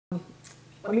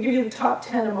Let me give you the top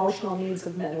 10 emotional needs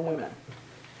of men and women.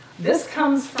 This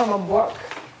comes from a book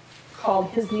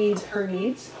called His Needs, Her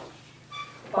Needs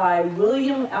by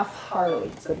William F. Harley.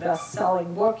 It's a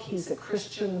best-selling book. He's a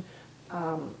Christian,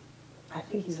 I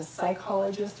think he's a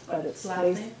psychologist, but it's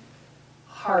last name?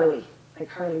 Harley, like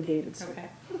Harley Davidson. Okay.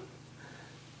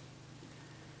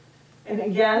 And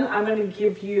again, I'm going to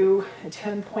give you a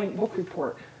 10-point book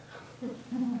report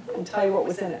and tell you what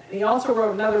was in it. And he also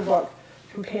wrote another book,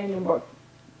 companion book,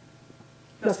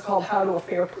 that's called How to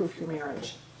Affair-Proof Your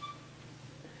Marriage.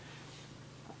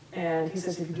 And he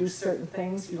says if you do certain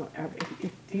things, you don't ever,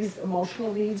 if these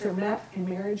emotional needs are met in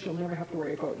marriage, you'll never have to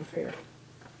worry about an affair.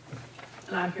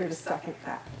 And I'm here to second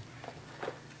that.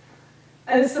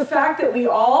 And it's the fact that we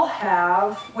all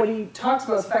have, what he talks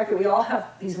about is the fact that we all have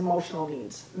these emotional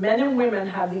needs. Men and women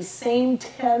have these same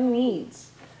 10 needs.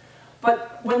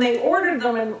 But when they ordered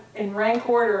them in rank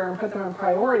order and put them in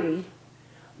priority,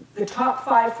 the top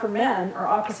 5 for men are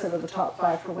opposite of the top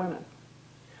 5 for women.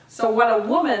 So what a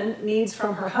woman needs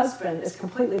from her husband is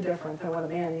completely different than what a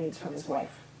man needs from his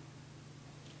wife.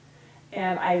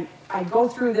 And I go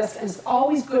through this, and it's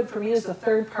always good for me as a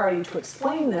third party to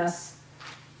explain this,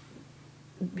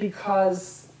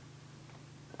 because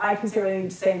I can say what I need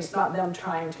to say, and it's not them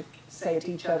trying to say it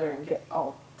to each other and get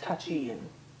all touchy and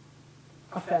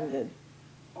offended,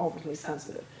 overly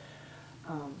sensitive.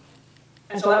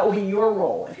 And so that will be your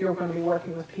role if you're going to be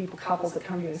working with couples that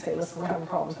come to you and say, listen, we're having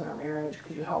problems in our marriage,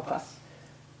 could you help us?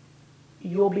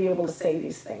 You'll be able to say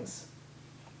these things.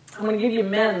 I'm going to give you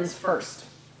men's first.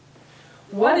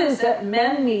 What is it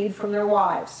men need from their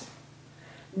wives?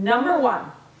 Number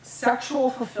 1, sexual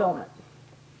fulfillment.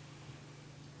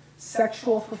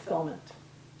 Sexual fulfillment.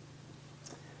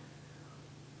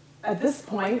 At this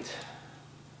point,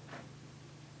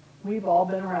 we've all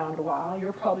been around a while.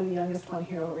 You're probably the youngest one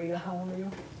here, Rita. How old are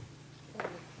you?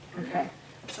 Okay.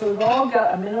 So we've all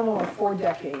got a minimum of 4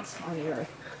 decades on the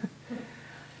earth.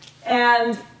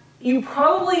 And you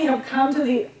probably have come to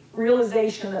the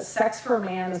realization that sex for a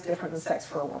man is different than sex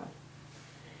for a woman.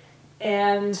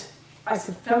 And I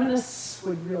said, feminists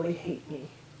would really hate me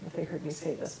if they heard me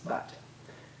say this, but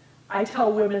I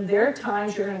tell women there are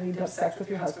times you're going to need to have sex with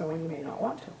your husband when you may not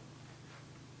want to.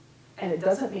 And it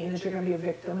doesn't mean that you're going to be a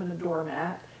victim and a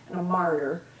doormat and a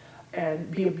martyr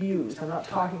and be abused. I'm not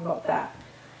talking about that.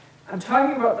 I'm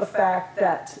talking about the fact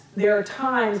that there are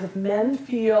times if men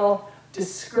feel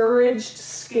discouraged,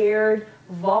 scared,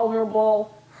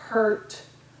 vulnerable, hurt,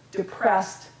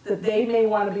 depressed, that they may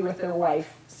want to be with their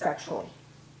wife sexually.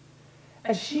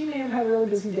 And she may have had a really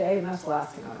busy day, and that's the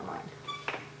last thing on her mind.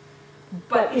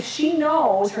 But if she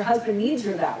knows her husband needs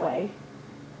her that way,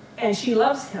 and she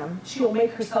loves him, she will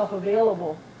make herself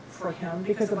available for him,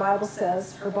 because the Bible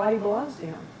says her body belongs to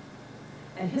him,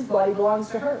 and his body belongs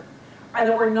to her. And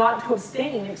that we're not to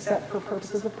abstain except for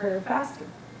purposes of prayer and fasting.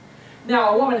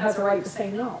 Now, a woman has a right to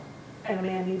say no, and a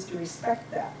man needs to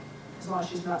respect that, as long as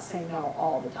she's not saying no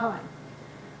all the time.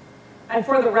 And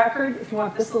for the record, if you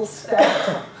want this little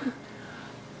step,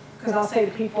 because I'll say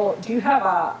to people, do you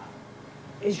have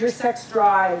is your sex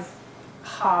drive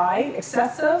high,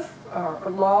 excessive, or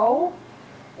low,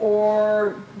 or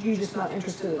are you just not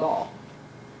interested at all?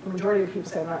 The majority of people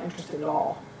say I'm not interested at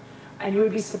all. And you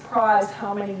would be surprised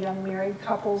how many young married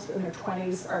couples in their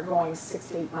 20s are going 6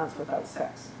 to 8 months without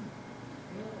sex.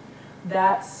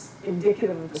 That's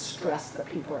indicative of the stress that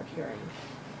people are carrying.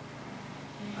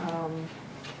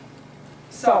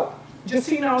 So, just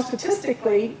so you know,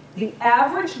 statistically, the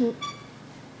average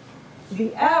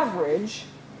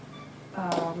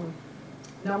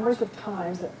numbers of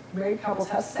times that married couples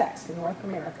have sex in North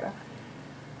America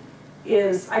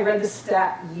is, I read this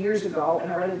stat years ago,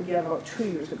 and I read it again about 2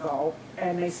 years ago,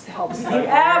 and they helped me. The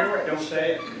average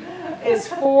is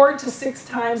 4 to 6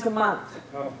 times a month,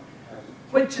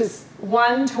 which is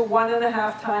 1 to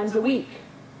 1.5 times a week.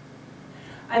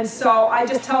 And so I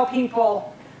just tell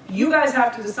people, you guys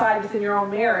have to decide within your own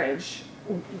marriage,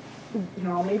 you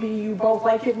know, maybe you both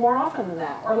like it more often than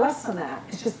that, or less than that.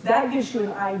 It's just, that gives you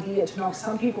an idea to know.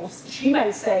 Some people, she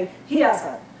might say, he has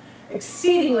an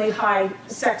exceedingly high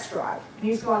sex drive. And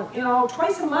he's going, you know,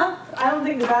 twice a month, I don't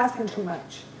think he's asking too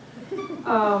much.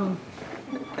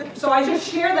 So I just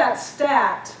share that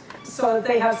stat so that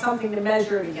they have something to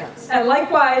measure it against. And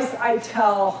likewise, I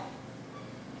tell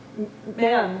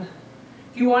men,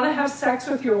 if you want to have sex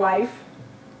with your wife,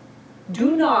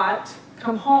 do not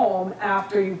come home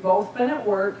after you've both been at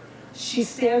work, she's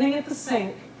standing at the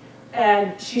sink,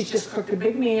 and she's just cooked a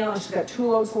big meal, and she's got 2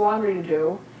 loads of laundry to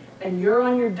do, and you're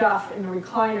on your duff in the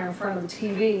recliner in front of the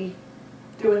TV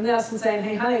doing this and saying,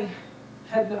 hey, honey,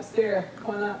 heading upstairs,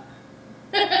 come on up.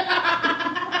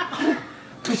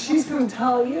 she's going to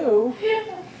tell you.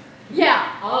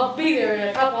 Yeah, I'll be there in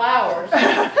a couple hours.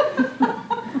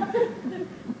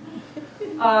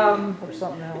 Or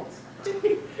something else.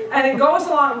 And it goes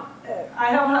along. I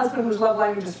have a husband whose love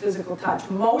language is physical touch.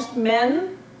 Most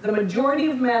men, the majority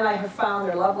of men I have found,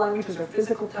 their love languages are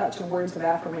physical touch and words of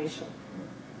affirmation.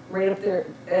 Right up there,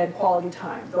 and quality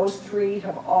time. Those three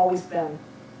have always been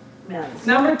men's.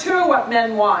 Number 2, what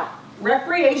men want.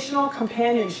 Recreational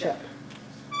companionship.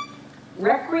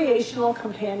 Recreational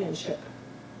companionship.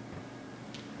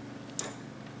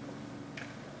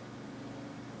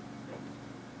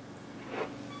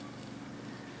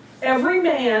 Every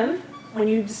man, when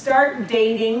you start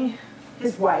dating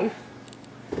his wife,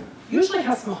 usually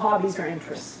has some hobbies or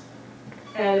interests.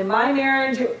 And in my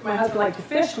marriage, my husband liked to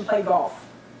fish and play golf.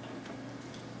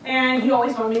 And he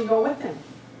always wanted me to go with him.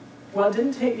 Well, it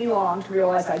didn't take me long to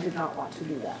realize I did not want to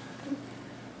do that.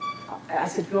 I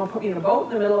said, if you want to put me in a boat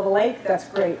in the middle of a lake, that's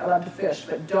great. I love to fish.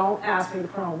 But don't ask me to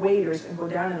put on waders and go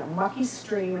down in a mucky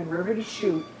stream and river to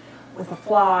shoot with the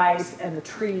flies and the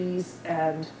trees.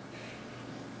 And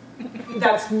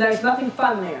there's nothing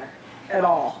fun there at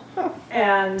all.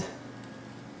 And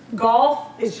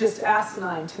golf is just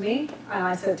asinine to me. And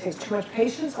I said, it takes too much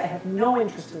patience. I have no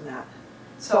interest in that.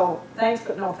 So thanks,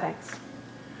 but no thanks.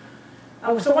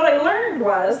 So what I learned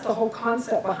was, the whole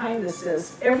concept behind this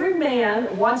is, every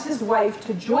man wants his wife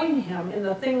to join him in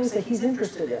the things that he's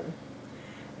interested in.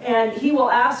 And he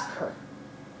will ask her.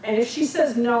 And if she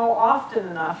says no often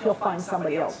enough, he'll find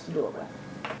somebody else to do it with.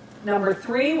 Number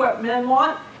 3, what men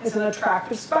want is an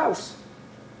attractive spouse.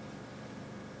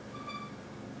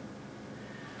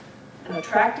 An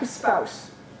attractive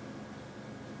spouse.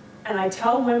 And I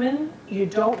tell women, you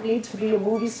don't need to be a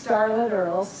movie starlet or a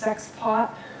little sex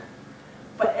pot,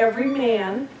 but every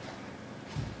man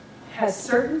has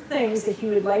certain things that he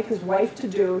would like his wife to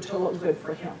do to look good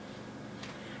for him.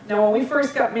 Now, when we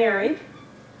first got married,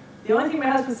 the only thing my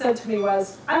husband said to me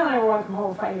was, I don't ever want to come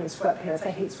home and find you in sweatpants. I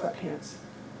hate sweatpants.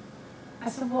 I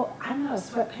said, well, I'm not a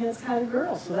sweatpants kind of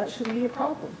girl, so that shouldn't be a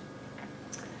problem.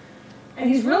 And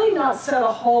he's really not said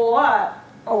a whole lot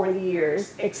over the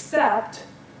years, except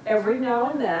every now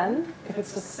and then, if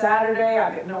it's a Saturday,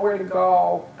 I get nowhere to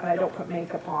go, and I don't put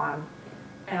makeup on,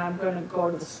 and I'm going to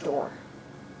go to the store.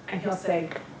 And he'll say,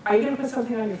 are you going to put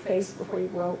something on your face before you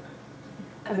go out?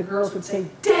 And the girls would say,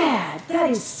 Dad, that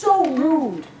is so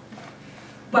rude.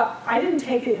 But I didn't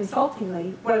take it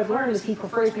insultingly. What I've learned is he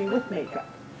prefers me with makeup.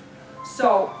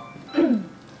 So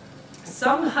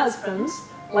some husbands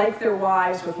like their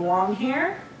wives with long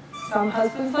hair. Some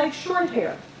husbands like short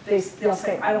hair. They'll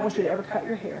say, I don't want you to ever cut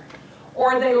your hair.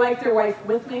 Or they like their wife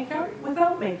with makeup,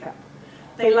 without makeup.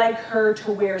 They like her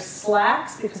to wear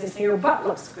slacks because they say her butt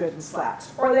looks good in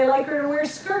slacks. Or they like her to wear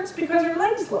skirts because her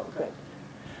legs look good.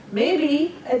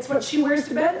 Maybe it's what she wears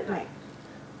to bed at night.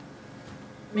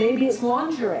 Maybe it's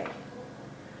lingerie.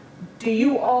 Do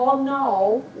you all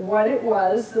know what it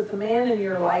was that the man in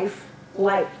your life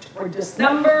liked or disliked?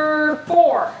 Number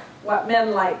 4, what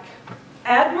men like.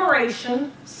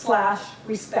 Admiration /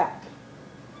 respect.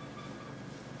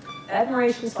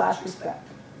 Admiration / respect.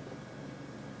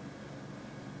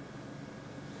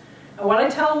 And what I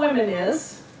tell women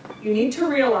is, you need to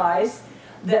realize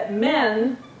that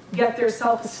men get their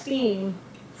self-esteem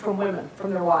from women,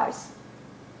 from their wives.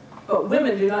 But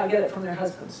women do not get it from their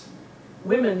husbands.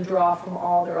 Women draw from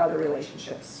all their other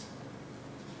relationships.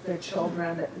 Their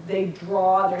children, they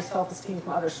draw their self-esteem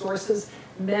from other sources.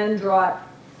 Men draw it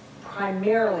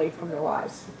primarily from their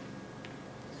wives.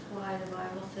 That's why the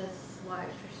Bible says,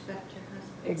 wives, respect your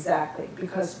husband. Exactly,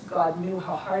 because God knew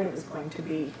how hard it was going to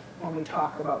be when we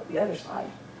talk about the other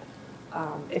side.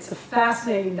 It's a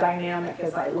fascinating dynamic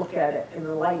as I look at it in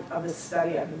the light of this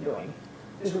study I've been doing.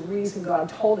 There's a reason God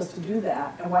told us to do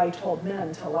that, and why he told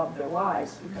men to love their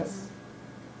wives, because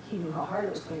he knew how hard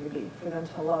it was going to be for them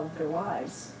to love their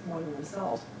wives more than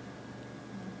themselves.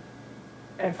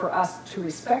 And for us to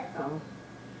respect them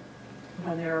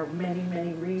when there are many,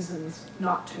 many reasons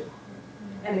not to.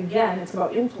 And again, it's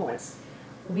about influence.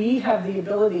 We have the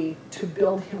ability to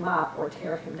build him up or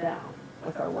tear him down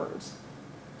with our words.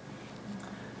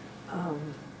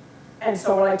 And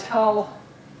so what I tell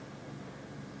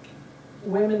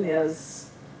women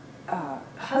is,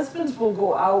 husbands will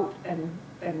go out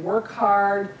and work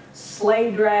hard,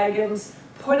 slay dragons,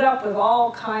 put up with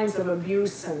all kinds of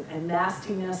abuse and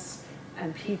nastiness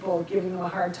and people giving them a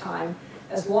hard time,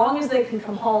 as long as they can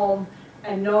come home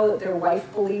and know that their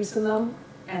wife believes in them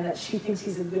and that she thinks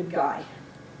he's a good guy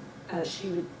and that she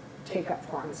would take up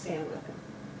for him and stand with him.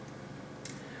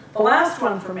 The last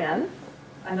one for men,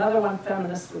 another one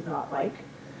feminists would not like,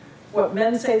 what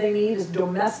men say they need is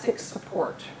domestic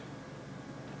support.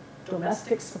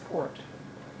 domestic support.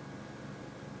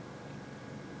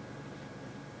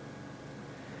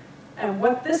 And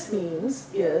what this means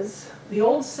is the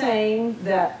old saying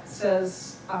that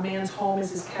says a man's home is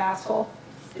his castle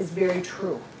is very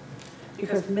true.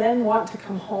 Because men want to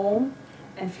come home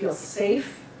and feel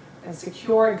safe and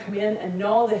secure and come in and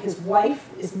know that his wife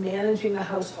is managing the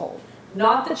household.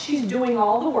 Not that she's doing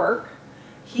all the work.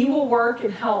 He will work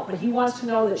and help, but he wants to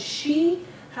know that she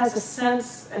has a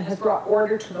sense and has brought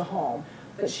order to the home.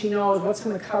 That she knows what's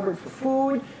in the cupboard for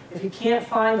food. If he can't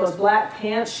find those black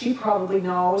pants, she probably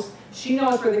knows. She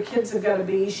knows where the kids have got to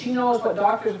be. She knows what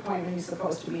doctor's appointment he's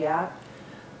supposed to be at.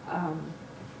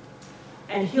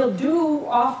 And he'll do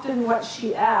often what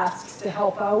she asks to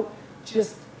help out,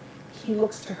 just he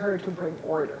looks to her to bring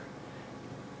order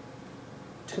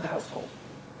to the household.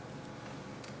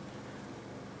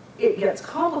 It gets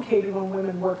complicated when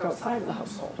women work outside of the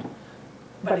household.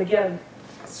 But again,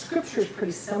 Scripture is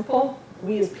pretty simple.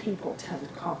 We as people tend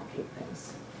to complicate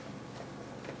things.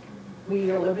 We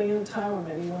are living in a time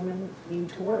where many women need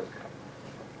to work.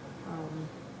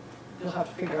 You'll have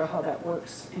to figure out how that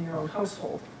works in your own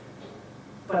household.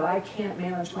 But I can't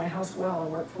manage my house well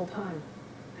and work full time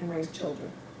and raise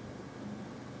children.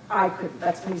 I couldn't,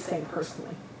 that's me saying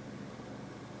personally.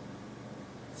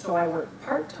 So I work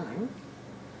part-time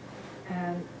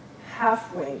and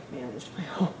halfway manage my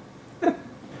home.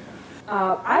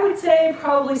 I would say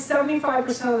probably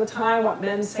 75% of the time what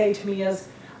men say to me is,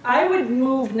 I would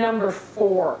move number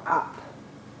 4 up.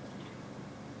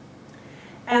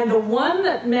 And the one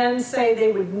that men say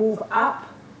they would move up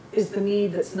is the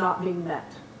need that's not being met.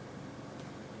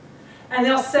 And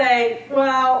they'll say,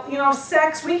 well, you know,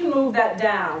 sex, we can move that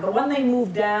down. But when they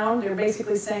move down, they're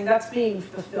basically saying that's being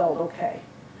fulfilled, okay.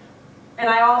 And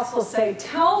I also say,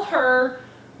 tell her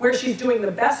where she's doing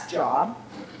the best job.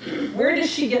 Where does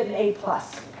she get an A+?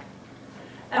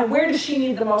 And where does she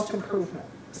need the most improvement?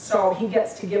 So he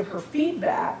gets to give her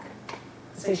feedback,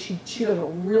 say she does a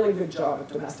really good job of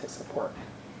domestic support.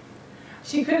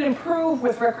 She could improve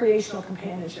with recreational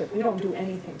companionship. We don't do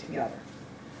anything together.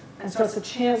 And so it's a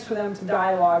chance for them to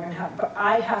dialogue and have, but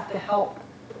I have to help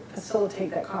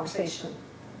facilitate that conversation.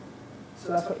 So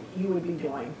that's what you would be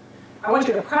doing. I want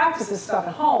you to practice this stuff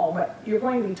at home, but you're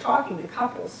going to be talking to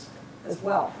couples as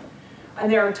well. And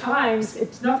there are times,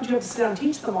 it's not that you have to sit down and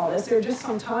teach them all this, there are just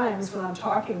some times when I'm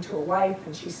talking to a wife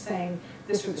and she's saying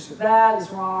this or that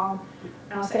is wrong.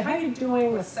 And I'll say, how are you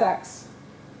doing with sex?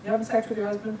 You having sex with your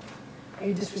husband? Are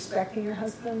you disrespecting your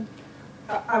husband?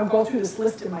 I'll go through this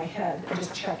list in my head and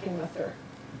just check in with her.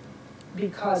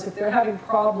 Because if they're having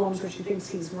problems or she thinks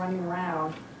he's running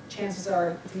around, chances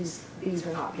are these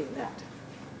are not being met.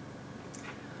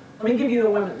 Let me give you the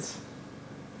women's.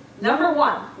 Number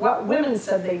 1, what women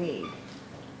said they need.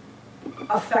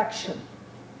 Affection.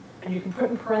 And you can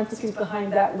put in parentheses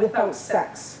behind that, without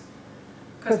sex.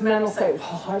 Because men will say,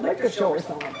 well, I'd like to show her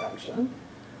some affection.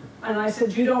 And I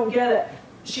said, you don't get it.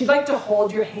 She'd like to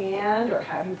hold your hand or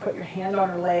have you put your hand on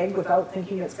her leg without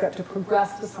thinking it's got to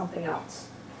progress to something else.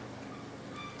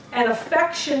 And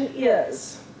affection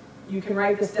is, you can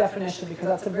write this definition because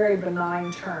that's a very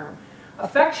benign term.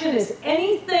 Affection is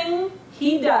anything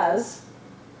he does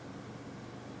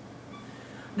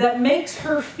that makes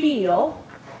her feel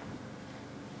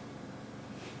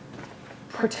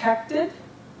protected,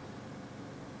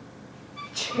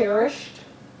 cherished,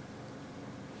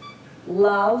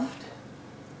 loved,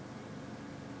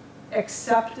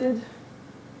 accepted,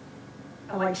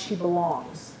 and like she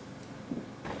belongs.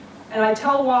 And I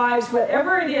tell wives,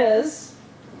 whatever it is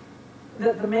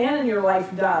that the man in your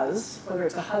life does, whether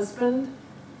it's a husband,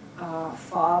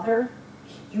 father,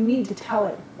 you need to tell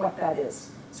him what that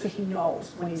is so he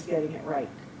knows when he's getting it right.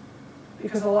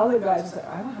 Because a lot of the guys will say,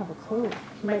 I don't have a clue.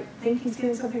 He might think he's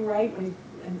getting something right, and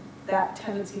that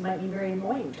tendency might be very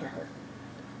annoying to her.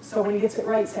 So when he gets it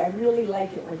right, say, I really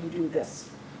like it when you do this.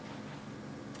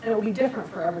 And it will be different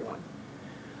for everyone.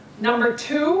 Number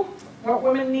 2, what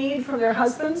women need from their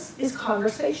husbands is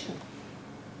conversation.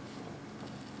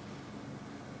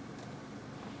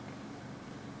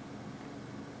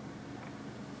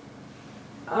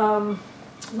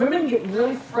 Women get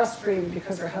really frustrated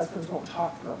because their husbands won't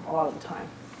talk to them a lot of the time.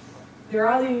 There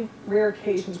are the rare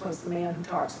occasions when it's the man who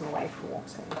talks and the wife who won't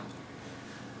say anything.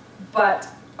 But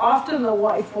often the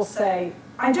wife will say,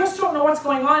 I just don't know what's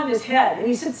going on in his head. And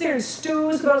he sits there and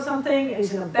stews about something, and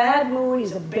he's in a bad mood,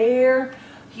 he's a bear,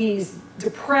 he's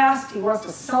depressed, he wants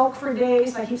to sulk for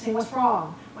days, and I keep saying, what's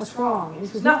wrong? What's wrong? And he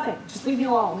says, nothing, just leave me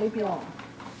alone, leave me alone.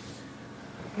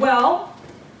 Well,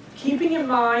 keeping in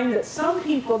mind that some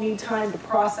people need time to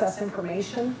process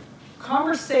information,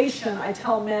 conversation, I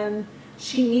tell men,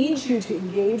 she needs you to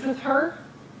engage with her,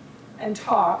 and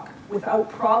talk without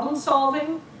problem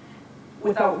solving,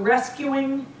 without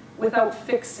rescuing, without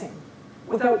fixing,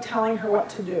 without telling her what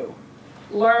to do.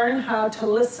 Learn how to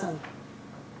listen.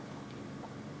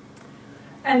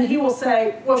 And he will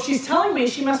say, well, she's telling me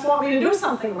she must want me to do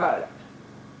something about it.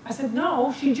 I said,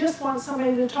 no, she just wants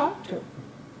somebody to talk to.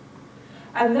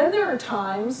 And then there are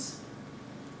times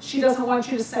she doesn't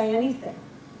want you to say anything.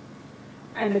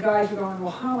 And the guys are going,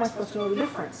 well, how am I supposed to know the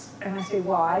difference? And I say,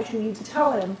 why? You need to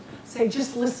tell him, say,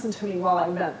 just listen to me while I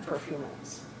vent for a few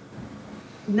minutes.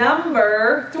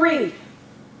 Number 3,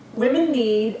 women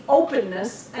need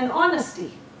openness and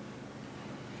honesty.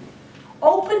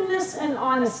 Openness and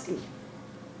honesty.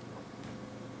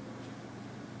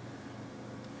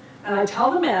 And I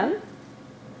tell the men,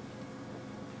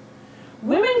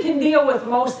 women can deal with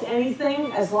most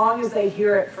anything as long as they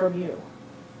hear it from you.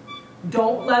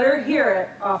 Don't let her hear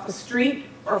it off the street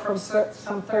or from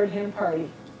some third-hand party,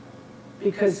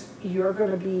 because you're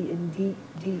going to be in deep,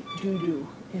 deep doo-doo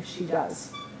if she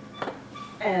does.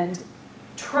 And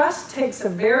trust takes a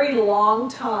very long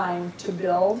time to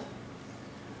build,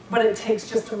 but it takes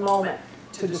just a moment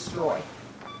to destroy.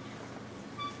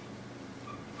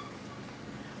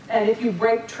 And if you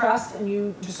break trust and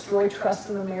you destroy trust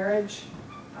in the marriage,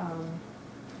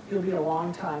 you'll be a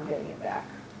long time getting it back.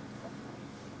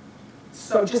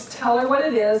 So just tell her what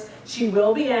it is. She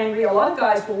will be angry. A lot of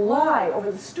guys will lie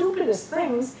over the stupidest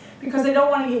things because they don't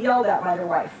want to get yelled at by their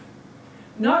wife,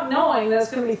 not knowing that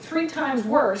it's going to be 3 times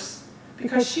worse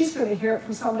because she's going to hear it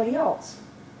from somebody else.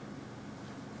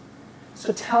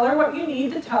 So tell her what you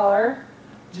need to tell her.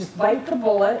 Just bite the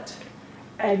bullet,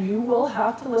 and you will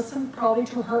have to listen probably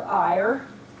to her ire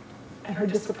and her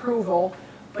disapproval,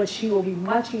 but she will be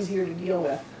much easier to deal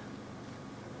with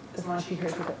as long as she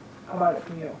hears about it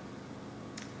from you.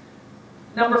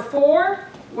 Number 4,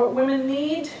 what women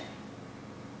need: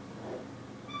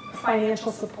 financial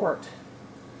support.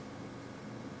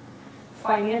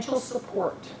 Financial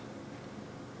support.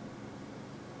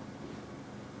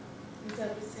 Is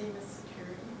that the same as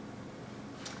security?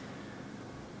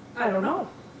 I don't know.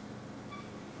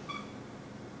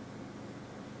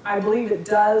 I believe it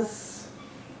does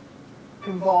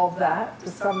involve that to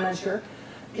some measure.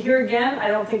 Here again, I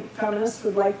don't think feminists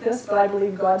would like this, but I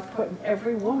believe God put in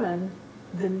every woman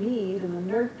the need and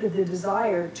the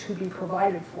desire to be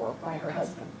provided for by her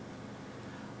husband.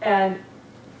 And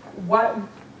what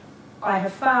I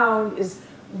have found is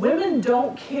women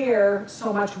don't care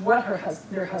so much what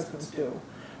their husbands do.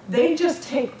 They just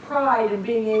take pride in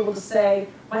being able to say,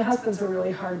 my husband's a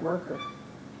really hard worker.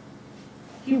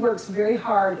 He works very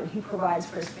hard and he provides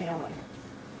for his family.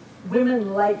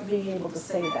 Women like being able to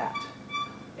say that.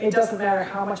 It doesn't matter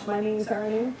how much money he's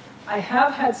earning. I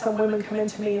have had some women come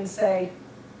into me and say,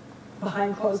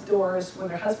 behind closed doors when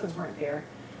their husbands weren't there,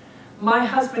 my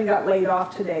husband got laid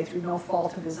off today through no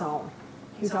fault of his own.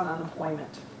 He's on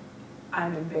unemployment.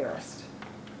 I'm embarrassed.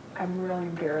 I'm really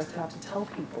embarrassed to have to tell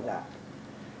people that.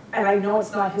 And I know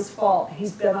it's not his fault.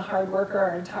 He's been a hard worker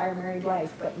our entire married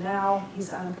life, but now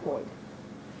he's unemployed.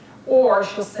 Or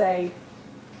she'll say,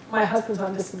 my husband's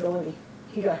on disability.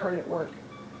 He got hurt at work.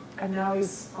 And now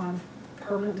he's on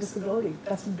permanent disability.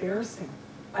 That's embarrassing.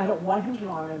 I don't want him to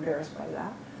know I'm embarrassed by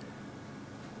that.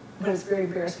 But it's very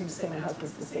embarrassing to say my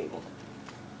husband's disabled.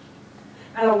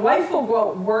 And a wife will go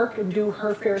out and work and do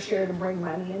her fair share to bring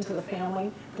money into the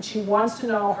family, but she wants to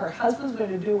know her husband's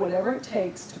going to do whatever it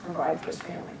takes to provide for his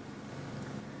family.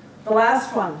 The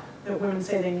last one that women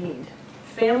say they need: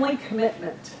 family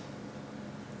commitment.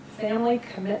 Family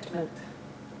commitment.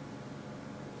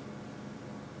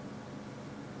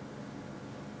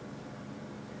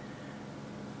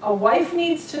 A wife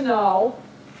needs to know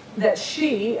that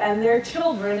she and their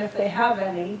children, if they have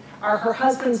any, are her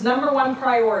husband's #1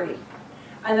 priority,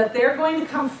 and that they're going to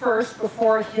come first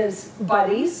before his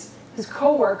buddies, his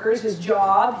co-workers, his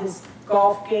job, his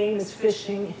golf game, his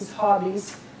fishing, his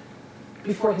hobbies,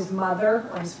 before his mother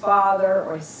or his father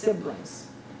or his siblings.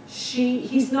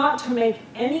 He's not to make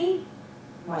any,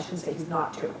 well, I shouldn't say he's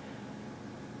not to.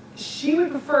 She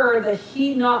would prefer that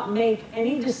he not make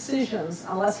any decisions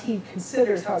unless he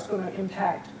considers how it's going to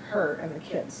impact her and the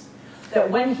kids. That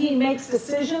when he makes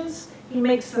decisions, he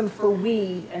makes them for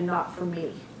we and not for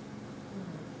me.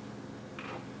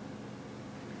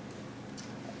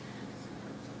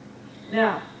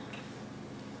 Now,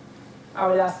 I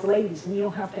would ask the ladies, and you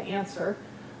don't have to answer,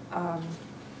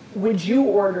 would you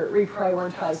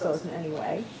reprioritize those in any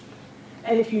way?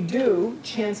 And if you do,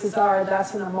 chances are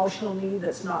that's an emotional need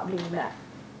that's not being met.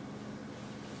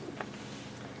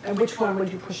 And which one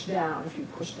would you push down if you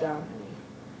push down any?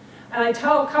 And I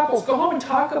tell couples, go home and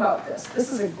talk about this.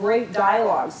 This is a great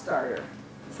dialogue starter.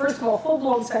 first of all,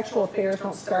 full-blown sexual affairs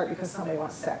don't start because somebody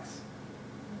wants sex.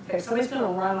 Okay, somebody's going to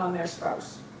run on their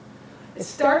spouse. It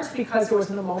starts because there was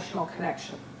an emotional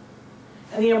connection.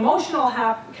 And the emotional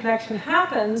connection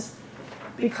happens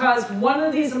because one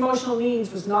of these emotional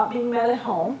needs was not being met at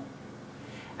home,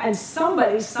 and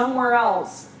somebody somewhere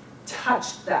else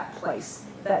touched that place,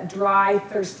 that dry,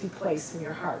 thirsty place in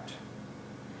your heart.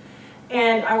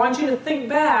 And I want you to think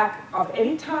back of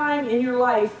any time in your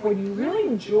life when you really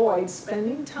enjoyed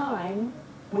spending time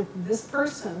with this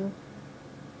person,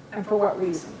 and for what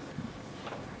reason.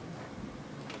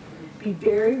 Be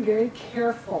very, very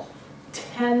careful.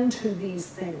 Tend to these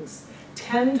things.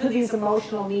 Tend to these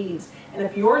emotional needs. And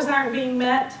if yours aren't being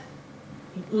met,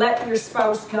 let your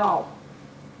spouse know.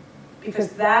 Because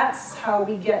that's how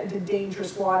we get into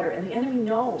dangerous water. And the enemy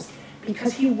knows.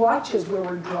 Because he watches where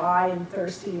we're dry and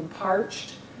thirsty and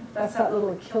parched. That's that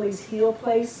little Achilles heel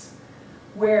place.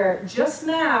 Where just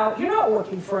now, you're not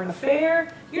looking for an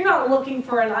affair. You're not looking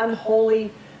for an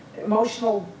unholy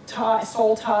emotional tie,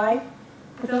 soul tie.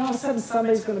 But then all of a sudden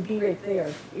somebody's going to be right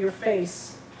there, your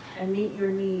face, and meet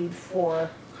your need for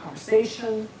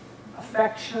conversation,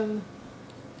 affection,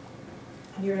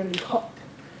 and you're going to be hooked.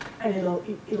 And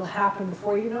it'll happen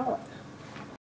before you know it.